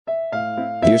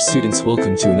Dear students,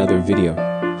 welcome to another video.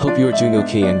 Hope you are doing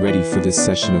okay and ready for this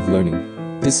session of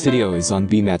learning. This video is on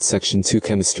BMAT Section 2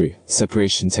 Chemistry,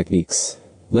 Separation Techniques.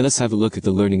 Let us have a look at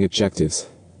the learning objectives.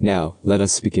 Now, let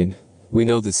us begin. We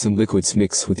know that some liquids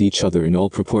mix with each other in all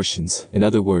proportions. In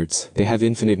other words, they have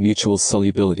infinite mutual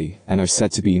solubility and are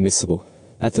said to be immiscible.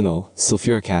 Ethanol,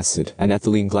 sulfuric acid, and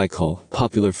ethylene glycol,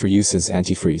 popular for use as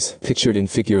antifreeze, pictured in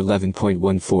figure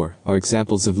 11.14, are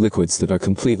examples of liquids that are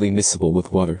completely miscible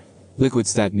with water.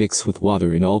 Liquids that mix with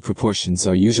water in all proportions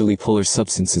are usually polar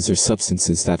substances or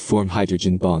substances that form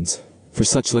hydrogen bonds. For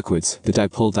such liquids, the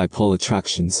dipole-dipole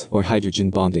attractions, or hydrogen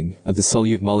bonding, of the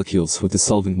solute molecules with the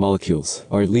solvent molecules,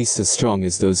 are at least as strong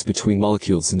as those between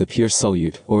molecules in the pure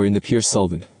solute, or in the pure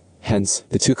solvent. Hence,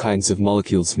 the two kinds of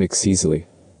molecules mix easily.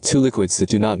 Two liquids that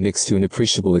do not mix to an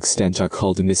appreciable extent are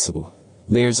called immiscible.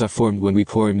 Layers are formed when we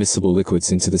pour immiscible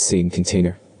liquids into the same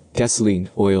container. Gasoline,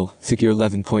 oil, figure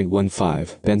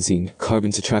 11.15, benzene,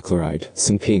 carbon tetrachloride,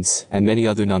 some paints, and many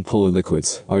other nonpolar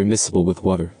liquids, are immiscible with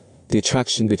water. The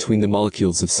attraction between the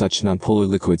molecules of such nonpolar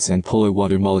liquids and polar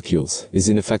water molecules is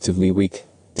ineffectively weak.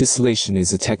 Distillation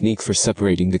is a technique for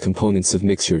separating the components of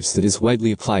mixtures that is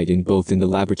widely applied in both in the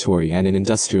laboratory and in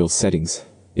industrial settings.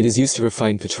 It is used to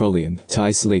refine petroleum, to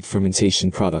isolate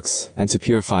fermentation products, and to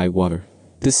purify water.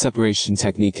 This separation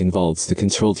technique involves the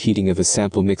controlled heating of a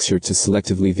sample mixture to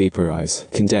selectively vaporize,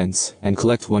 condense, and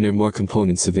collect one or more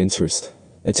components of interest.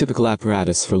 A typical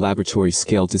apparatus for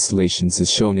laboratory-scale distillations is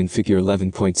shown in figure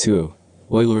 11.20.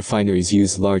 Oil refineries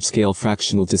use large-scale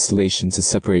fractional distillation to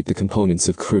separate the components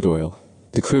of crude oil.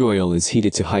 The crude oil is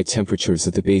heated to high temperatures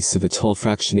at the base of a tall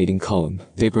fractionating column,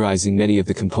 vaporizing many of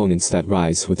the components that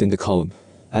rise within the column.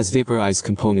 As vaporized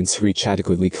components reach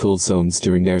adequately cooled zones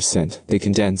during their ascent, they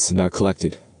condense and are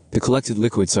collected. The collected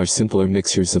liquids are simpler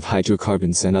mixtures of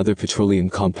hydrocarbons and other petroleum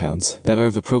compounds that are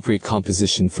of appropriate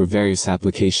composition for various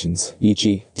applications,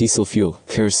 e.g., diesel fuel,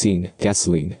 kerosene,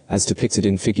 gasoline, as depicted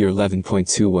in figure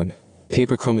 11.21.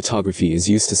 Paper chromatography is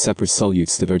used to separate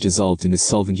solutes that are dissolved in a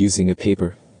solvent using a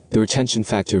paper. The retention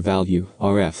factor value,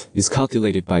 RF, is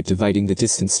calculated by dividing the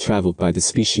distance traveled by the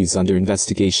species under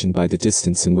investigation by the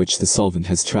distance in which the solvent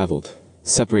has traveled.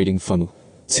 Separating funnel.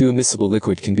 Two immiscible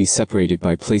liquid can be separated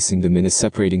by placing them in a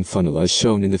separating funnel as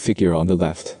shown in the figure on the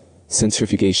left.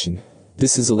 Centrifugation.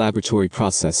 This is a laboratory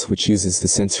process which uses the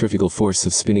centrifugal force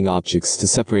of spinning objects to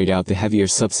separate out the heavier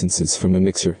substances from a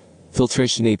mixture.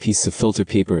 Filtration. A piece of filter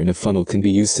paper in a funnel can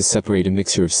be used to separate a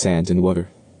mixture of sand and water.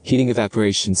 Heating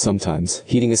evaporation. Sometimes,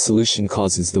 heating a solution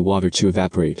causes the water to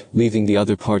evaporate, leaving the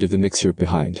other part of the mixture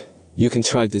behind. You can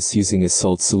try this using a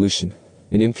salt solution.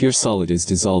 An impure solid is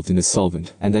dissolved in a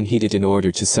solvent, and then heated in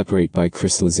order to separate by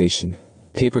crystallization.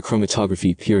 Paper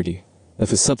chromatography. Purity.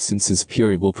 If a substance is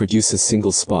pure, it will produce a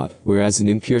single spot, whereas an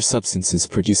impure substance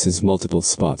produces multiple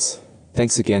spots.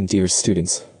 Thanks again, dear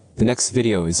students. The next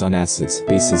video is on acids,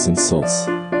 bases and salts.